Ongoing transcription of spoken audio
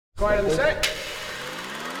Quiet on the set.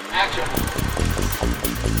 Action.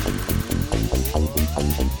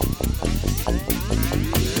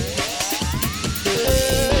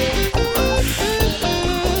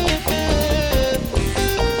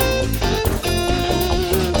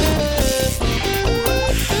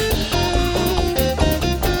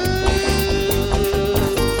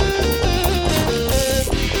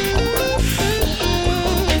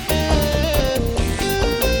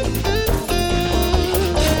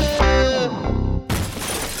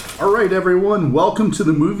 All right, everyone, welcome to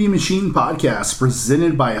the Movie Machine Podcast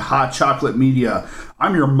presented by Hot Chocolate Media.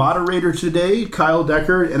 I'm your moderator today, Kyle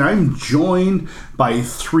Dekker, and I'm joined by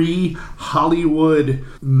three Hollywood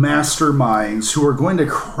masterminds who are going to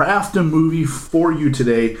craft a movie for you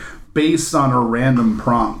today based on a random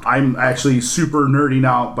prompt. I'm actually super nerding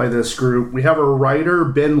out by this group. We have a writer,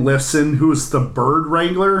 Ben Lifson, who's the bird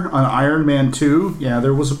wrangler on Iron Man 2. Yeah,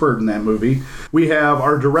 there was a bird in that movie. We have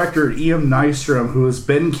our director, Ian Nystrom, who is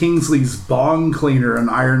Ben Kingsley's bong cleaner in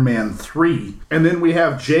Iron Man 3. And then we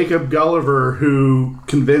have Jacob Gulliver, who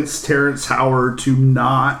convinced Terrence Howard to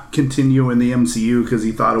not continue in the MCU because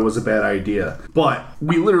he thought it was a bad idea. But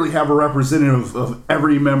we literally have a representative of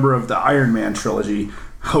every member of the Iron Man trilogy.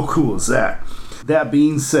 How cool is that? That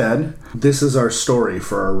being said, this is our story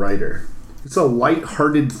for our writer. It's a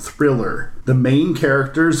light-hearted thriller. The main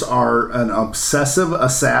characters are an obsessive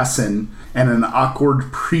assassin and an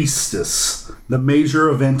awkward priestess. The major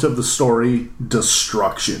event of the story,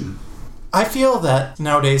 destruction. I feel that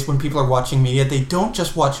nowadays when people are watching media, they don't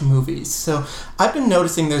just watch movies. So I've been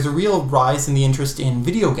noticing there's a real rise in the interest in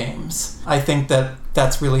video games. I think that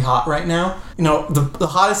that's really hot right now. You know, the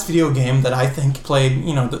hottest video game that I think played,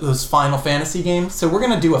 you know, those Final Fantasy games. So we're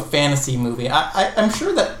going to do a fantasy movie. I'm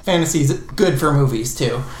sure that fantasy is good for movies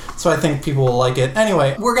too. So I think people will like it.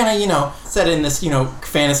 Anyway, we're going to, you know, set in this, you know,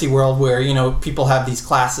 fantasy world where, you know, people have these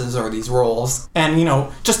classes or these roles. And, you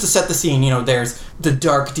know, just to set the scene, you know, there's the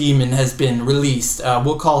Dark Demon has been released.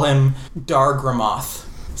 We'll call him Dargramoth.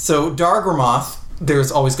 So Dargramoth,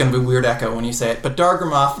 there's always going to be a weird echo when you say it, but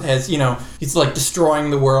Dargramoth has, you know, he's like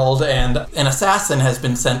destroying the world, and an assassin has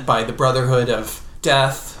been sent by the Brotherhood of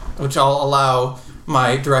Death, which I'll allow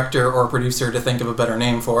my director or producer to think of a better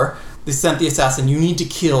name for. They sent the assassin, you need to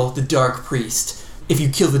kill the Dark Priest. If you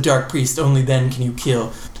kill the Dark Priest, only then can you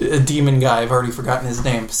kill a demon guy. I've already forgotten his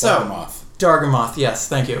name. So, Dargramoth, yes,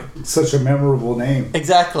 thank you. Such a memorable name.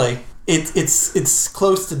 Exactly. It's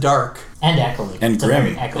close to dark. And echoey. And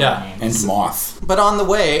grim. Name. And moth. But on the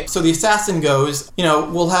way, so the assassin goes, you know,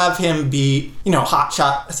 we'll have him be, you know,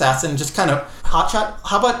 hotshot assassin, just kind of hotshot.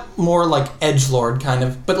 How about more like edgelord kind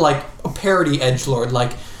of, but like a parody edgelord,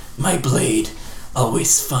 like, my blade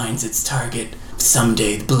always finds its target.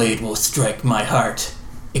 Someday the blade will strike my heart,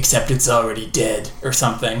 except it's already dead, or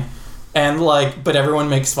something. And like, but everyone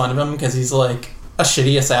makes fun of him because he's like a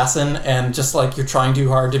shitty assassin, and just like you're trying too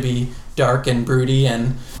hard to be dark and broody,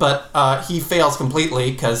 but he fails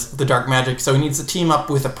completely because of the dark magic, so he needs to team up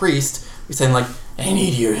with a priest who's saying like, I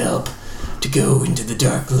need your help to go into the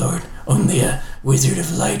Dark Lord. Only a wizard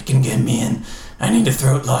of light can get me in. I need a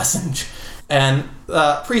throat lozenge. And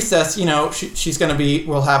priestess, you know, she's gonna be,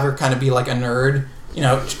 we'll have her kind of be like a nerd, you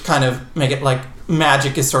know, kind of make it like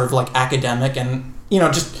magic is sort of like academic, and, you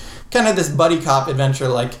know, just kind of this buddy cop adventure,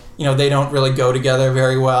 like, you know, they don't really go together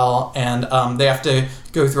very well, and they have to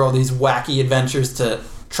go through all these wacky adventures to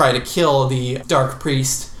try to kill the Dark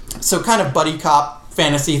Priest. So kind of buddy cop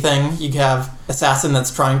fantasy thing. You have assassin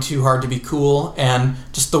that's trying too hard to be cool, and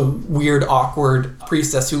just the weird, awkward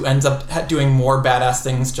priestess who ends up doing more badass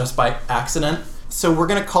things just by accident. So we're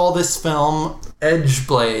going to call this film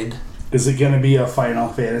Edgeblade. Is it going to be a Final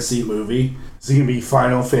Fantasy movie? Is it going to be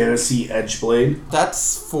Final Fantasy Edgeblade?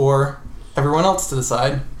 That's for everyone else to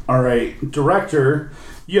decide. All right, director,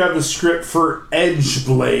 you have the script for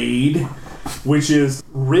Edgeblade, which is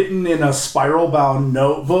written in a spiral-bound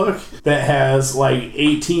notebook that has like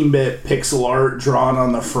 18-bit pixel art drawn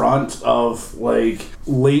on the front of like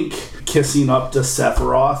Link kissing up to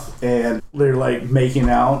Sephiroth, and they're like making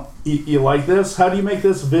out. You like this? How do you make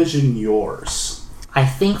this vision yours? I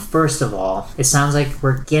think, first of all, it sounds like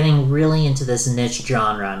we're getting really into this niche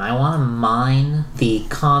genre, and I want to mine the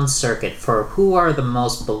con circuit for who are the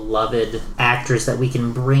most beloved actors that we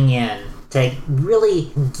can bring in to really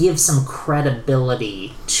give some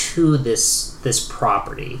credibility to this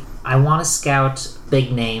property. I want to scout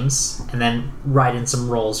big names and then write in some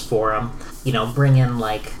roles for them. You know, bring in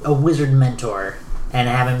like a wizard mentor and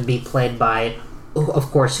have him be played by, of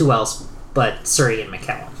course, who else but Sir Ian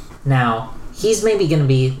McKellen. Now, he's maybe going to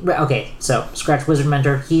be... Okay, so, scratch wizard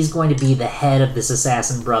mentor. He's going to be the head of this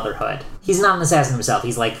assassin brotherhood. He's not an assassin himself.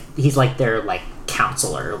 He's like their, like,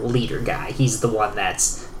 counselor, leader guy. He's the one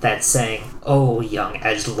that's saying, "Oh, young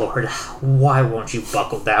edgelord, why won't you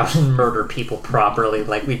buckle down and murder people properly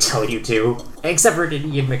like we tell you to?" Except for an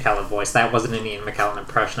Ian McKellen voice. That wasn't an Ian McKellen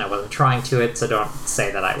impression. I wasn't trying to it, so don't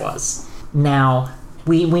say that I was. Now,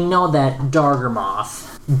 we know that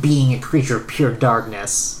Dargermoth, being a creature of pure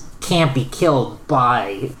darkness, can't be killed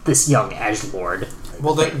by this young edgelord.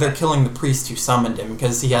 Well, they're killing the priest who summoned him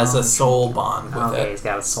because he has a soul bond with it. Okay, he's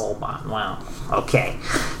got a soul bond. Wow. Okay.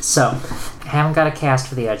 So, haven't got a cast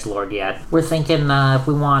for the edgelord yet. We're thinking if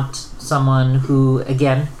we want someone who,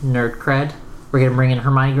 again, nerd cred, we're going to bring in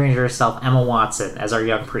Hermione Granger herself, Emma Watson, as our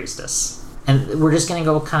young priestess. And we're just going to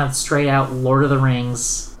go kind of straight out Lord of the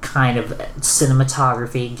Rings kind of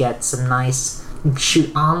cinematography, get some nice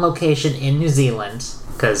shoot on location in New Zealand,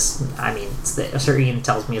 because, I mean, Sir Ian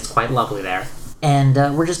tells me it's quite lovely there. And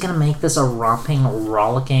we're just going to make this a romping,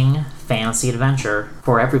 rollicking fantasy adventure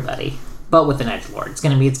for everybody, but with an edgelord. It's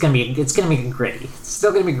going to be gritty. It's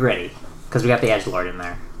still going to be gritty because we got the edgelord in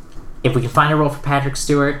there. If we can find a role for Patrick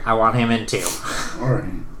Stewart, I want him in too. All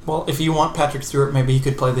right. Well, if you want Patrick Stewart, maybe he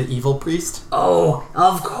could play the evil priest. Oh,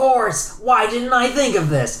 of course! Why didn't I think of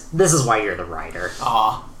this? This is why you're the writer.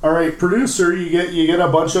 Ah. All right, producer, you get a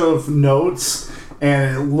bunch of notes,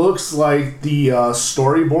 and it looks like the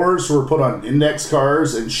storyboards were put on index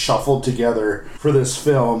cards and shuffled together for this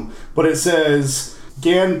film. But it says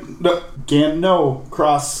no,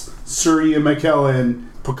 cross Sir Ian McKellen,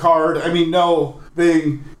 Picard,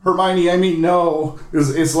 Hermione, no.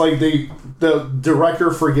 It's like the director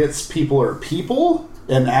forgets people are people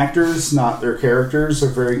and actors, not their characters. They're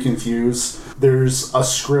very confused. There's a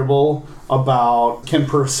scribble about, can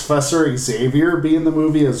Professor Xavier be in the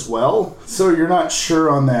movie as well? So you're not sure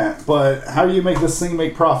on that. But how do you make this thing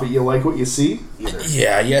make profit? You like what you see?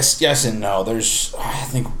 Yeah, yes and no.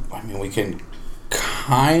 We can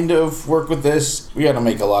kind of work with this. We got to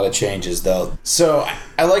make a lot of changes, though. So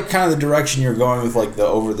I like kind of the direction you're going with, like the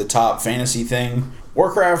over-the-top fantasy thing.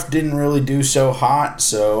 Warcraft didn't really do so hot,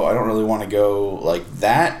 so I don't really want to go like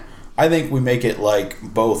that. I think we make it like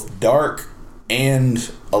both dark and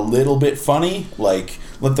a little bit funny, like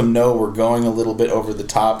let them know we're going a little bit over the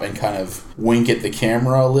top and kind of wink at the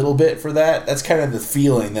camera a little bit for that. That's kind of the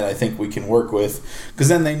feeling that I think we can work with, because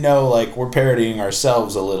then they know like we're parodying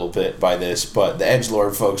ourselves a little bit by this, but the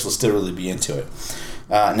edgelord folks will still really be into it.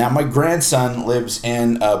 Now, my grandson lives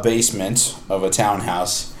in a basement of a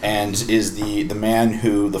townhouse and is the man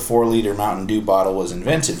who the 4-liter Mountain Dew bottle was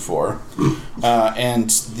invented for.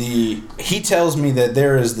 He tells me that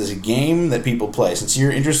there is this game that people play. Since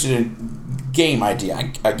you're interested in game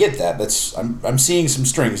idea, I get that. I'm seeing some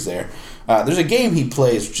strings there. There's a game he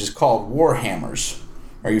plays which is called Warhammers.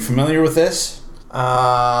 Are you familiar with this?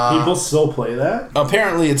 People still play that?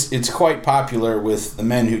 Apparently it's quite popular with the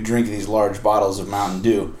men who drink these large bottles of Mountain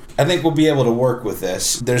Dew. I think we'll be able to work with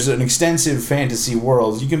this. There's an extensive fantasy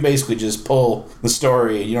world. You can basically just pull the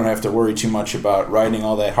story. You don't have to worry too much about writing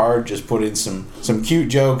all that hard. Just put in some cute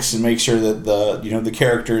jokes and make sure that the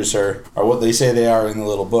characters are what they say they are in the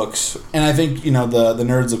little books. And I think the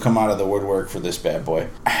nerds will come out of the woodwork for this bad boy.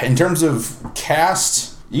 In terms of cast,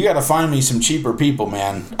 you gotta find me some cheaper people,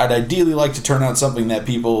 man. I'd ideally like to turn out something that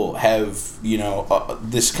people have,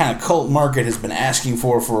 this kind of cult market has been asking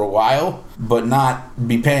for a while, but not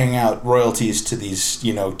be paying out royalties to these,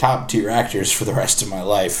 top tier actors for the rest of my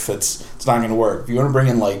life. It's not gonna work. If you want to bring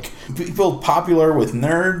in like people popular with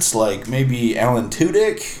nerds, like maybe Alan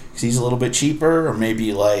Tudyk, because he's a little bit cheaper, or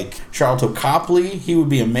maybe like Charlton Copley, he would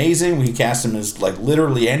be amazing. We could cast him as like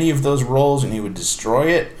literally any of those roles and he would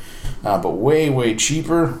destroy it. But way, way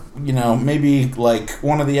cheaper. Maybe like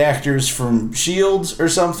one of the actors from Shields or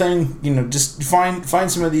something. Just find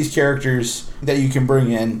some of these characters that you can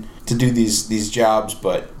bring in to do these jobs,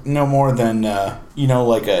 but no more than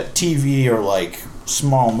like a TV or like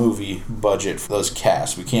small movie budget for those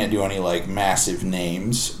casts. We can't do any like massive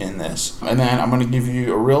names in this. And then I'm going to give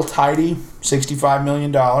you a real tidy $65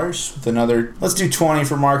 million with another, let's do 20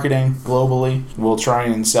 for marketing globally. We'll try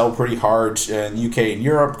and sell pretty hard in the UK and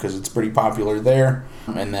Europe because it's pretty popular there.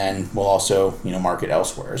 And then we'll also, market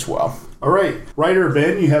elsewhere as well. All right, writer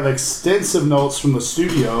Ben, you have extensive notes from the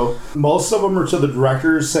studio. Most of them are to the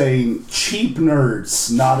director saying cheap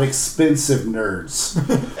nerds, not expensive nerds.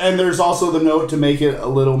 And there's also the note to make it a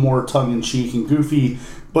little more tongue-in-cheek and goofy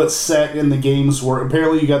but set in the Games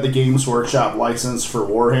apparently you got the Games Workshop license for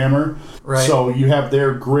Warhammer. Right. So you have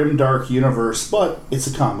their grim dark universe, but it's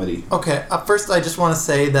a comedy. Okay, first I just want to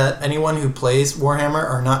say that anyone who plays Warhammer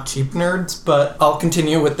are not cheap nerds, but I'll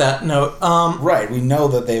continue with that note. Right, we know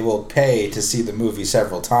that they will pay to see the movie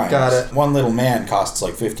several times. Got it. One Little Man costs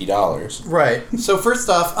like $50. Right. So first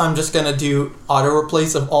off, I'm just going to do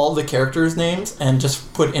auto-replace of all the characters' names and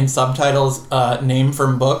just put in subtitles name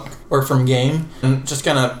from book or from game. I'm just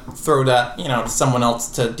going to throw that, to someone else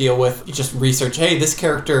to deal with. You just research, hey, this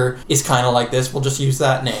character is kind of like this. We'll just use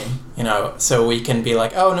that name, so we can be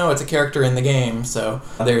like, oh, no, it's a character in the game. So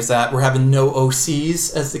there's that. We're having no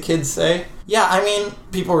OCs, as the kids say. Yeah, I mean,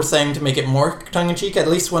 people were saying to make it more tongue-in-cheek. At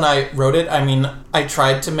least when I wrote it, I mean, I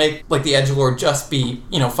tried to make, like, the edgelord just be,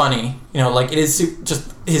 funny. Like, it is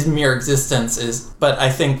just his mere existence is... But I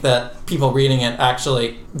think that people reading it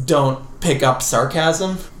actually don't pick up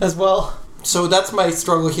sarcasm as well. So that's my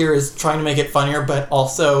struggle here, is trying to make it funnier, but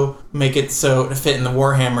also make it so to fit in the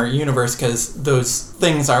Warhammer universe, because those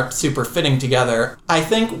things aren't super fitting together. I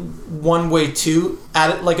think one way to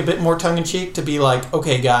add it like a bit more tongue-in-cheek, to be like,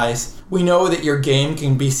 okay, guys, we know that your game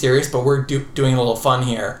can be serious, but we're doing a little fun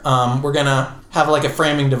here. We're gonna have like a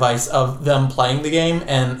framing device of them playing the game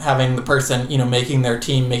and having the person, making their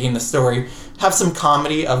team, making the story, have some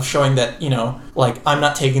comedy of showing that, I'm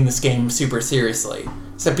not taking this game super seriously.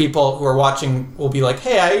 So people who are watching will be like,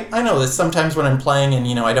 hey, I know this. Sometimes when I'm playing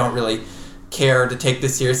and, I don't really care to take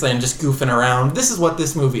this seriously and just goofing around. This is what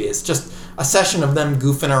this movie is. Just a session of them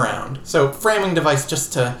goofing around. So framing device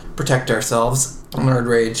just to protect ourselves. Nerd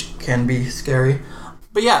rage can be scary.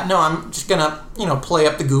 But yeah, no, I'm just gonna, play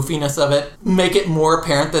up the goofiness of it. Make it more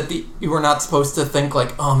apparent that you were not supposed to think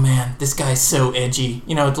like, oh man, this guy's so edgy.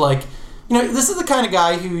 It's like... this is the kind of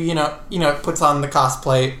guy who, puts on the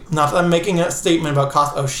cosplay. Not that I'm making a statement about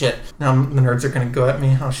oh shit, now the nerds are going to go at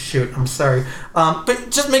me. Oh shoot, I'm sorry. But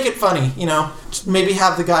just make it funny, Just maybe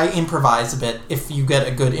have the guy improvise a bit if you get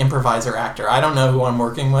a good improviser actor. I don't know who I'm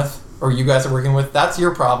working with, or you guys are working with. That's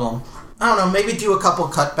your problem. I don't know, maybe do a couple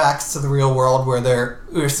cutbacks to the real world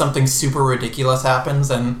where something super ridiculous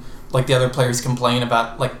happens and, like, the other players complain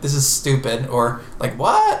about, like, this is stupid, or, like,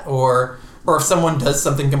 what? Or if someone does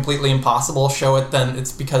something completely impossible, show it, then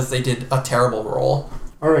it's because they did a terrible role.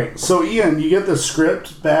 All right, so Ian, you get the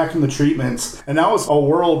script back and the treatments, and now it's a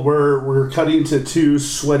world where we're cutting to two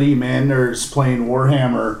sweaty man-nerds playing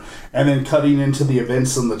Warhammer, and then cutting into the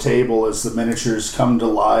events on the table as the miniatures come to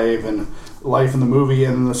life in the movie.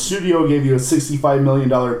 And the studio gave you a $65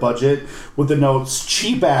 million budget with the notes,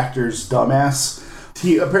 cheap actors, dumbass.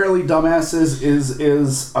 Apparently dumbass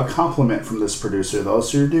is a compliment from this producer, though,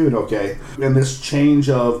 so you're doing okay. And this change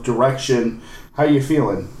of direction, how you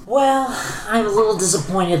feeling? Well, I'm a little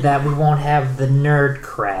disappointed that we won't have the nerd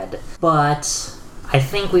cred, but I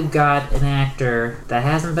think we've got an actor that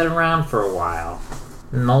hasn't been around for a while.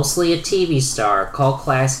 Mostly a TV star, cult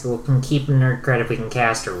classical, can keep a nerd cred if we can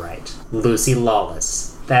cast her right. Lucy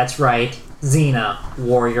Lawless. That's right, Xena,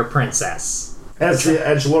 warrior princess. As the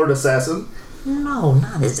edgelord assassin? No,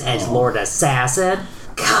 not as edgelord assassin.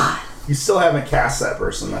 God. You still haven't cast that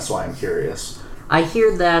person, that's why I'm curious. I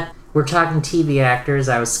hear that we're talking TV actors.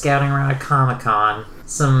 I was scouting around at Comic-Con.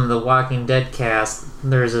 Some of the Walking Dead cast,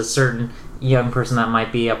 there's a certain young person that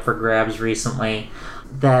might be up for grabs recently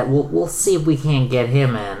that we'll see if we can't get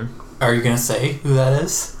him in. Are you going to say who that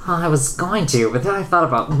is? I was going to, but then I thought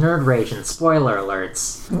about nerd rage and spoiler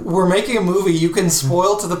alerts. We're making a movie. You can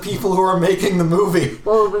spoil to the people who are making the movie.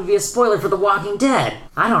 Well, it would be a spoiler for The Walking Dead.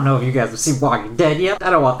 I don't know if you guys have seen Walking Dead yet. I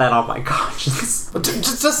don't want that on my conscience. But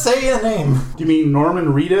just say a name. Do you mean Norman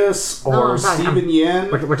Reedus or Stephen Yen?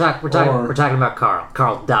 We're talking about Carl.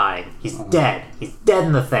 Carl died. He's dead. He's dead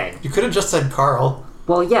in the thing. You could have just said Carl.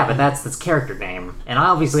 Well, yeah, but that's his character name. And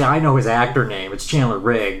obviously I know his actor name. It's Chandler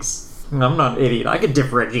Riggs. I'm not an idiot. I can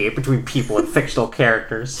differentiate between people and fictional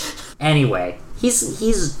characters. Anyway,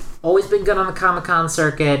 he's always been good on the Comic-Con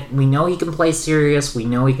circuit. We know he can play serious. We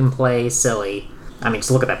know he can play silly. I mean,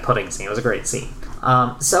 just look at that pudding scene. It was a great scene.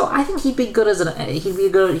 So I think he'd be good he'd be a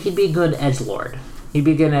good edgelord. He'd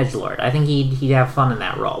be a good edgelord. I think he'd have fun in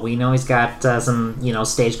that role. We know he's got some,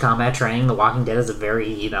 stage combat training. The Walking Dead is a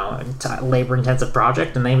very, labor-intensive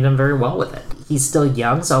project, and they've done very well with it. He's still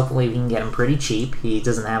young, so hopefully we can get him pretty cheap. He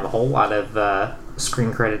doesn't have a whole lot of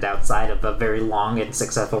screen credit outside of a very long and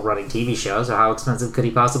successful running TV show, so how expensive could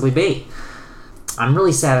he possibly be? I'm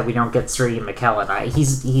really sad that we don't get Sir Ian McKellen.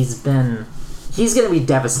 He's going to be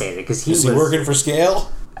devastated, because Is he working for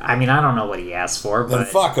scale? I mean, I don't know what he asked for, but... Then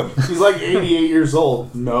fuck him. He's like 88 years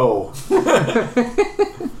old. No.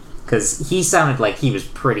 Because he sounded like he was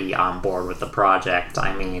pretty on board with the project.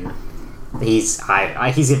 I mean, He's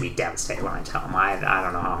gonna be devastated when I tell him. I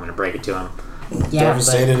don't know how I'm gonna break it to him. Yeah,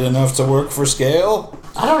 Devastated enough to work for scale?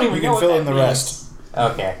 I don't even You know can what fill that in the means. rest.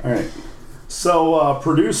 Okay. All right. So,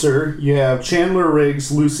 producer, you have Chandler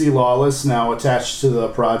Riggs, Lucy Lawless now attached to the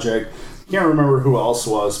project. Can't remember who else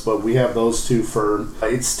was, but we have those two firm.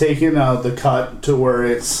 It's taken the cut to where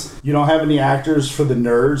you don't have any actors for the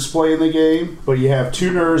nerds playing the game, but you have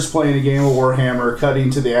two nerds playing a game of Warhammer, cutting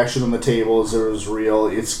to the action on the tables. It was real.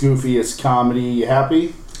 It's goofy. It's comedy. You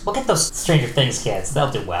happy? Look at those Stranger Things kids. They'll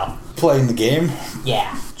do well. Playing the game?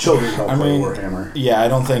 Yeah. Children don't play mean, Warhammer. Yeah, I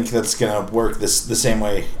don't think that's gonna work the same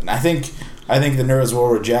way. I think the nerds will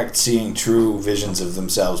reject seeing true visions of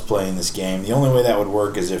themselves playing this game. The only way that would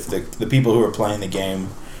work is if the people who are playing the game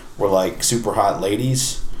were like super hot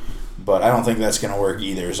ladies, but I don't think that's gonna work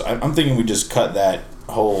either. So I'm thinking we just cut that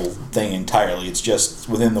whole thing entirely. It's just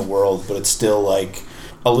within the world, but it's still like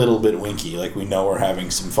a little bit winky. Like we know we're having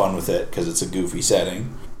some fun with it because it's a goofy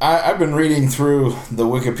setting. I've been reading through the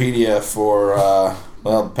Wikipedia for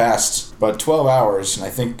the past about 12 hours, and I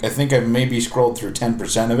think I've maybe scrolled through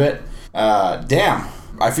 10% of it. Damn.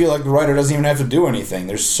 I feel like the writer doesn't even have to do anything.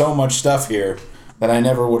 There's so much stuff here that I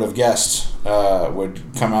never would have guessed would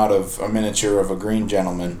come out of a miniature of a green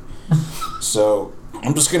gentleman. So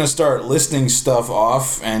I'm just going to start listing stuff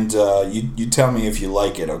off, and you tell me if you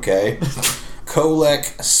like it, okay?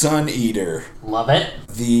 Kolek Sun Eater. Love it.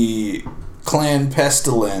 The Clan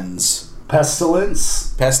Pestilence.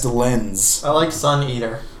 Pestilence? Pestilence. I like Sun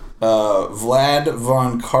Eater. Vlad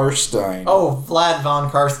von Karstein. Oh, Vlad von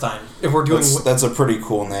Karstein. If we're doing... That's a pretty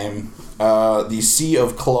cool name. The Sea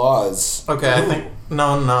of Claws. Okay, I think...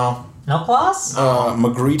 No. No claws?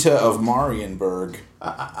 Magrita of Marienburg.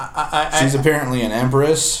 She's apparently an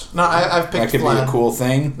empress. No, I've picked That could Vlad. be a cool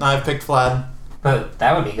thing. No, I've picked Vlad. But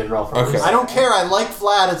that would be a good role for Okay. Lucy. I don't care. I like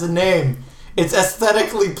Vlad as a name. It's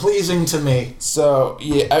aesthetically pleasing to me. So,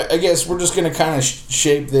 yeah, I guess we're just going to kind of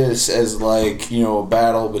shape this as, like, a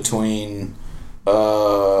battle between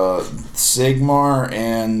Sigmar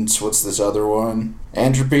and what's this other one?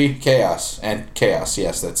 Entropy? Chaos. And Chaos,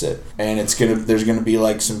 yes, that's it. And there's going to be,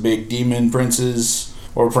 like, some big demon princes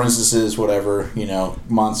or princesses, whatever,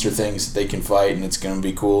 monster things that they can fight, and it's going to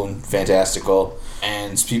be cool and fantastical.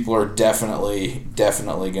 And people are definitely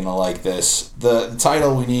going to like this. The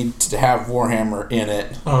title, we need to have Warhammer in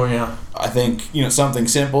it. Oh, yeah. I think, something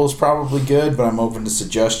simple is probably good, but I'm open to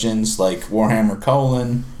suggestions like Warhammer :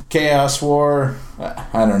 Chaos War,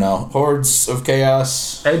 I don't know, Hordes of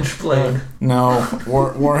Chaos. Edgeblade. No,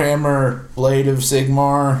 Warhammer Blade of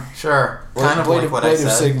Sigmar. Sure. Kind of Blade like what I Blade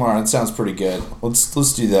of said. Sigmar, that sounds pretty good.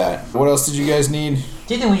 Let's do that. What else did you guys need?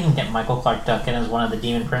 Do you think we can get Michael Clark Duncan as one of the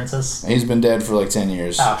demon princes? He's been dead for like 10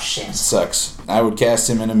 years. Oh, shit. Sucks. I would cast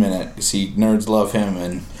him in a minute, because nerds love him,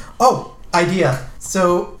 and... Oh, idea.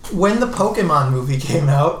 So, when the Pokemon movie came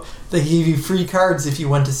out, they gave you free cards if you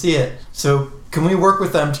went to see it. So, can we work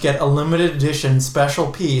with them to get a limited edition special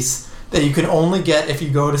piece that you can only get if you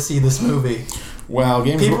go to see this movie? Well,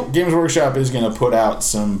 Games Workshop is going to put out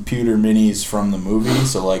some pewter minis from the movie,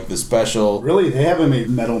 so like the special... Really? They haven't made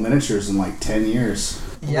metal miniatures in like 10 years.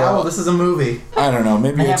 Yeah, well, this is a movie. I don't know,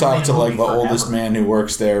 maybe They you haven't talk made to a like movie the forever. oldest man who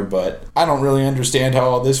works there, but I don't really understand how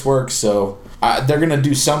all this works, so they're going to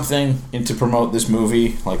do something to promote this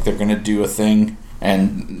movie, like they're going to do a thing,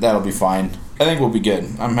 and that'll be fine. I think we'll be good.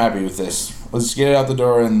 I'm happy with this. Let's get it out the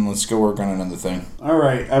door and let's go work on another thing.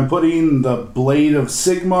 Alright, I'm putting the Blade of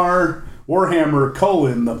Sigmar, Warhammer :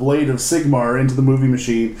 the Blade of Sigmar into the movie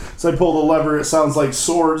machine. So I pull the lever, it sounds like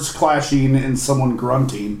swords clashing and someone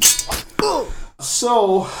grunting.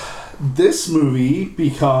 So, this movie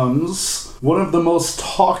becomes one of the most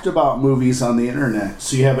talked about movies on the internet.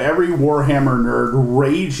 So you have every Warhammer nerd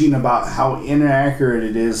raging about how inaccurate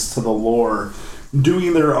it is to the lore,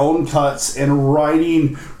 doing their own cuts and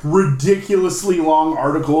writing ridiculously long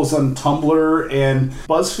articles on Tumblr, and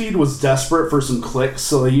BuzzFeed was desperate for some clicks,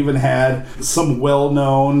 so they even had some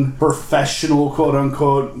well-known professional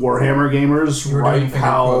quote-unquote Warhammer gamers You were doing write finger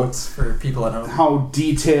quotes for people at home. how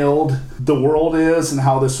detailed the world is and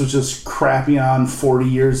how this was just crapping on 40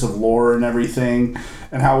 years of lore and everything,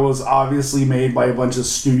 and how it was obviously made by a bunch of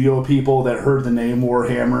studio people that heard the name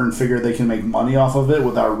Warhammer and figured they can make money off of it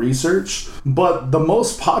without research. But the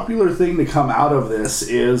most popular thing to come out of this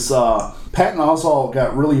is Patton Oswalt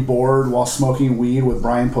got really bored while smoking weed with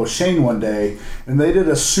Brian Posehn one day, and they did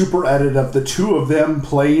a super edit of the two of them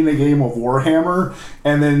playing a game of Warhammer,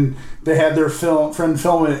 and then they had their friend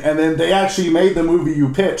film it, and then they actually made the movie you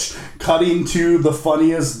pitched, cutting to the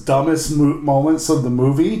funniest, dumbest moments of the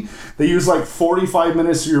movie. They used like 45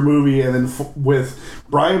 minutes of your movie, and then with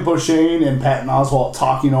Brian Posehn and Patton Oswalt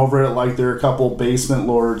talking over it like they're a couple basement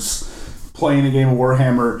lords playing a game of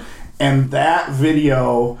Warhammer, and that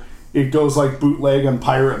video, it goes like bootleg on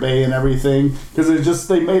Pirate Bay and everything, because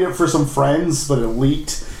they made it for some friends, but it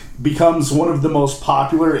leaked, becomes one of the most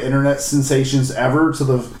popular internet sensations ever, to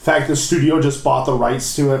the fact the studio just bought the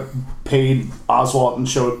rights to it, paid Oswalt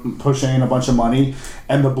and pushing in a bunch of money,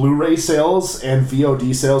 and the Blu-ray sales and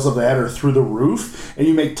VOD sales of that are through the roof, and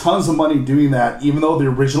you make tons of money doing that, even though the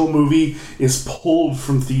original movie is pulled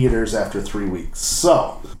from theaters after 3 weeks.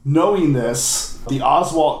 So, knowing this, the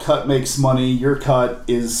Oswalt cut makes money, your cut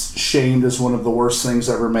is shamed as one of the worst things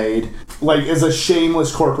ever made. Like, as a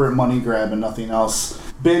shameless corporate money grab and nothing else.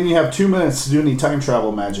 Ben, you have 2 minutes to do any time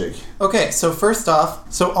travel magic. Okay, so first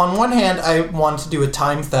off, on one hand, I wanted to do a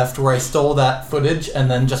time theft where I stole that footage and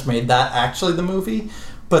then just made that actually the movie,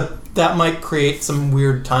 but that might create some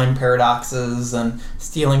weird time paradoxes and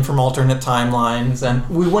stealing from alternate timelines, and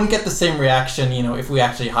we wouldn't get the same reaction, if we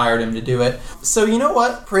actually hired him to do it. So you know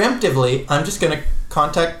what? Preemptively, I'm just going to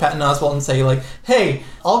contact Patton Oswalt and say, like, hey,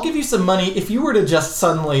 I'll give you some money if you were to just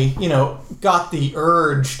suddenly, got the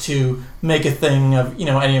urge to make a thing of,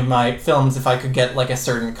 any of my films if I could get, like, a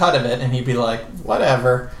certain cut of it. And he'd be like,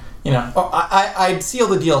 whatever. I'd seal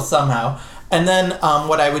the deal somehow. And then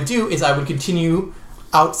what I would do is I would continue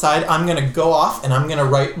outside. I'm going to go off and I'm going to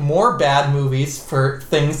write more bad movies for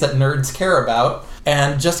things that nerds care about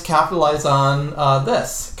and just capitalize on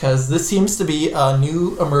this, because this seems to be a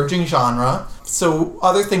new emerging genre. So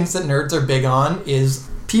other things that nerds are big on is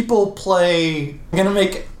people play... I'm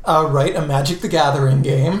going to write a Magic the Gathering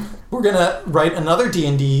game. We're going to write another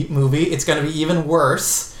D&D movie. It's going to be even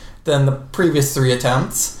worse than the previous 3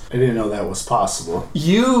 attempts. I didn't know that was possible.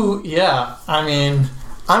 I'm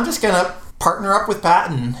just going to partner up with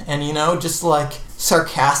Patton and, just like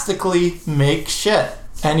sarcastically make shit.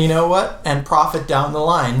 And you know what? And profit down the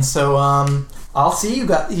line. So, I'll see you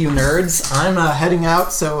nerds. I'm heading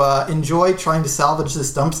out, so enjoy trying to salvage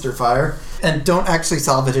this dumpster fire. And don't actually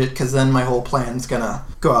salvage it, because then my whole plan's gonna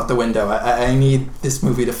go out the window. I need this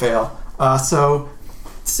movie to fail. So,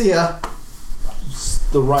 see ya.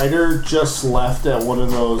 The writer just left at one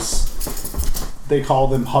of those, they call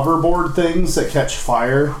them hoverboard things that catch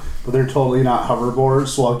fire, but they're totally not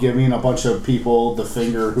hoverboards, while giving a bunch of people the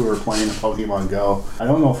finger who are playing Pokemon Go. I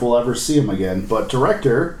don't know if we'll ever see him again, but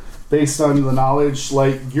director... Based on the knowledge,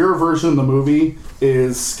 like, your version of the movie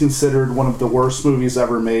is considered one of the worst movies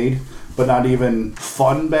ever made, but not even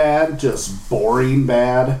fun bad, just boring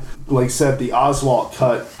bad. Like I said, the Oswalt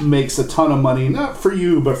cut makes a ton of money, not for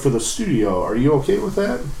you, but for the studio. Are you okay with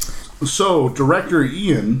that? So, director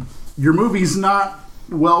Ian, your movie's not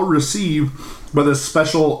well received, but the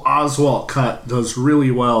special Oswalt cut does really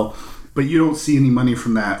well, but you don't see any money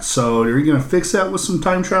from that. So, are you going to fix that with some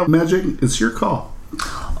time travel magic? It's your call.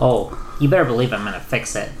 Oh, you better believe I'm gonna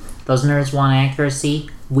fix it. Those nerds want accuracy,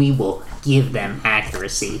 we will give them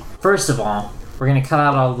accuracy. First of all, we're gonna cut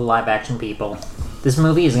out all the live action people. This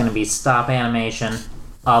movie is gonna be stop animation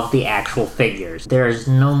of the actual figures. There is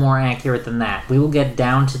no more accurate than that. We will get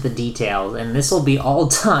down to the details, and this will be all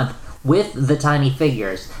done with the tiny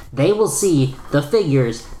figures. They will see the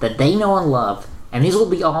figures that they know and love, and these will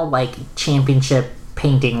be all like championship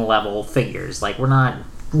painting level figures. Like, we're not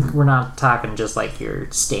talking just like your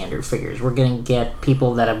standard figures. We're going to get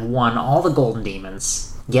people that have won all the Golden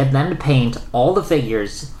Demons, get them to paint all the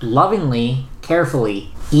figures lovingly,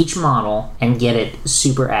 carefully, each model, and get it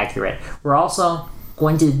super accurate. We're also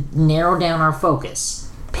going to narrow down our focus,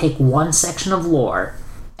 pick one section of lore,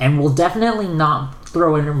 and we'll definitely not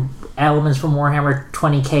throw in elements from Warhammer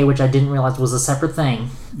 20k, which I didn't realize was a separate thing.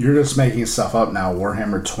 You're just making stuff up now.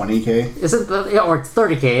 Warhammer 20k? Is it or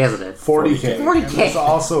 30k, isn't it? 40k. 40k. And there's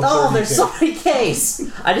also 30K. Oh, there's so many Ks.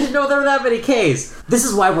 I didn't know there were that many Ks. This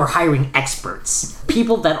is why we're hiring experts.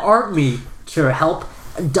 People that aren't me to help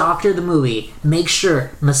doctor the movie, make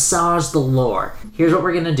sure, massage the lore. Here's what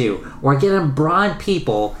we're going to do. We're going to bribe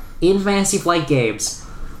people in Fantasy Flight Games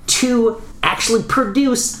to actually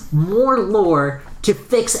produce more lore to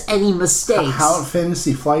fix any mistakes. How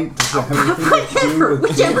Fantasy Flight does that have anything to do with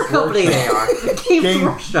whichever company they are. Games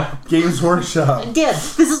Workshop. Games Workshop. Again,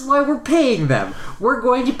 this is why we're paying them. We're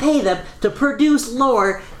going to pay them to produce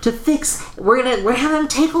lore to fix. We're having them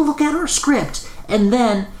take a look at our script, and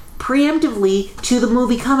then preemptively to the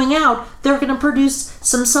movie coming out, they're going to produce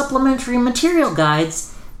some supplementary material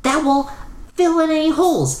guides that will fill in any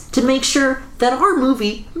holes to make sure that our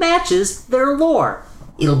movie matches their lore.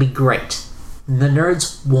 It'll be great. The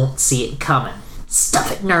nerds won't see it coming.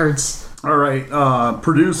 Stuff it, nerds. All right,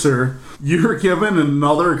 producer, you're given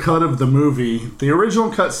another cut of the movie. The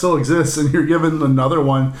original cut still exists, and you're given another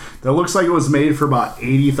one that looks like it was made for about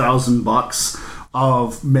 $80,000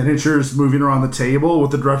 of miniatures moving around the table,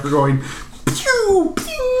 with the director going,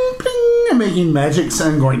 making magic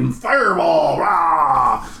sound going fireball,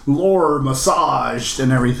 rah, lore massaged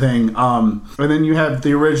and everything. And then you have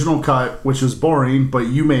the original cut, which is boring, but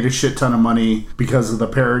you made a shit ton of money because of the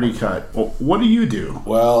parody cut. Well, what do you do?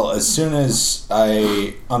 Well, as soon as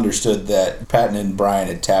I understood that Patton and Brian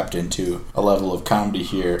had tapped into a level of comedy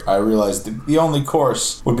here, I realized the only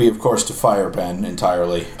course would be, of course, to fire Ben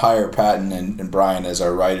entirely. Hire Patton and Brian as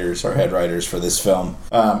our writers, our head writers for this film.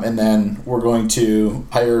 And then we're going to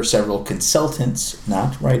hire several consultants,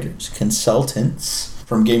 not writers, consultants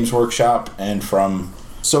from Games Workshop and from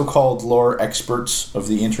so-called lore experts of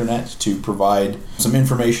the internet to provide some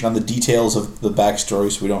information on the details of the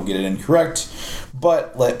backstory so we don't get it incorrect,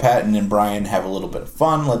 but let Patton and Brian have a little bit of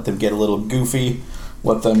fun, let them get a little goofy,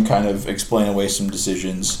 let them kind of explain away some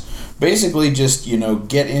decisions. Basically just,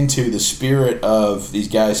 get into the spirit of these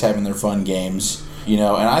guys having their fun games. And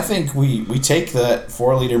I think we take that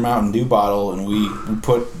 4-liter Mountain Dew bottle and we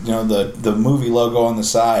put, the movie logo on the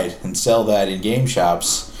side and sell that in game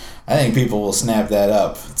shops. I think people will snap that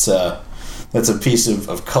up. That's a piece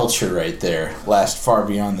of culture right there. Last far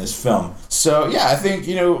beyond this film. So yeah, I think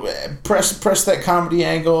press that comedy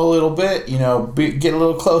angle a little bit. Get a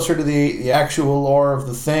little closer to the actual lore of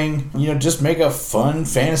the thing. Just make a fun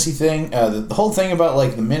fantasy thing. The whole thing about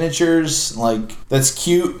like the miniatures, like that's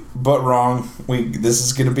cute but wrong. This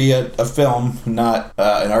is gonna be a film, not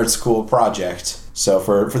an art school project. So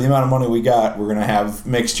for the amount of money we got, we're gonna have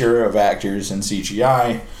mixture of actors and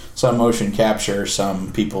CGI. Some motion capture,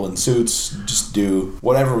 some people in suits, just do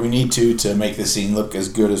whatever we need to make the scene look as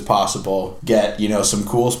good as possible. Get, some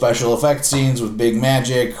cool special effect scenes with big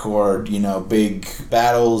magic or, big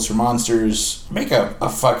battles or monsters. Make a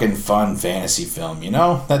fucking fun fantasy film,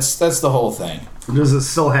 That's the whole thing. Does it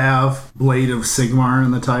still have Blade of Sigmar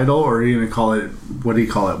in the title, or are you going to call it, what do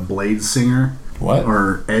you call it, Blade Singer? What?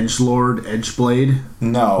 Or Edgelord, Edgeblade?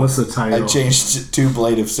 No. What's the title? I changed it to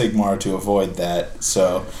Blade of Sigmar to avoid that.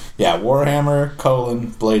 So, yeah, Warhammer,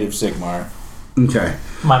 Blade of Sigmar. Okay.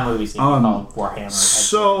 My movie's called Warhammer.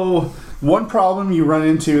 So, one problem you run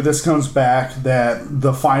into, this comes back, that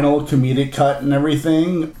the final comedic cut and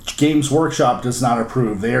everything, Games Workshop does not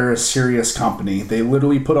approve. They are a serious company. They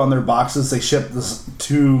literally put on their boxes, they ship this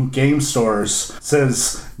to game stores,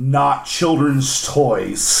 says, not children's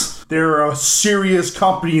toys. They're a serious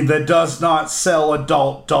company that does not sell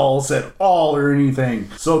adult dolls at all or anything.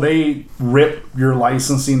 So they rip your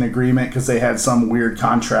licensing agreement because they had some weird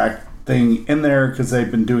contract thing in there because they've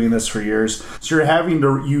been doing this for years. So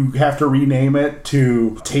you have to rename it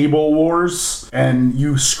to Table Wars, and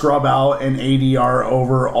you scrub out an ADR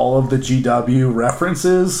over all of the GW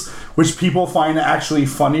references, which people find actually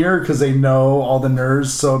funnier because they know all the nerds.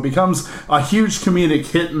 So it becomes a huge comedic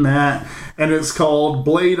hit in that. And it's called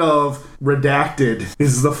Blade of Redacted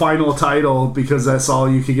is the final title because that's all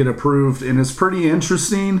you could get approved. And it's pretty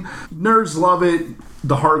interesting. Nerds love it.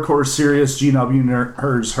 The hardcore serious GW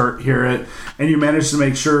nerds hear it. And you manage to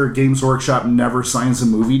make sure Games Workshop never signs a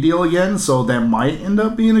movie deal again. So that might end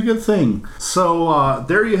up being a good thing. So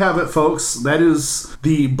there you have it, folks. That is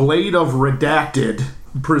the Blade of Redacted,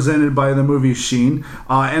 presented by the Movie Machine.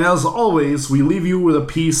 And as always, we leave you with a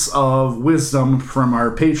piece of wisdom from our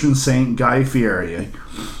patron saint, Guy Fieri.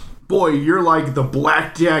 Boy, you're like the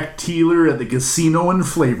blackjack dealer at the casino in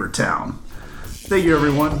Flavortown. Thank you,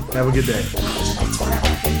 everyone. Have a good day.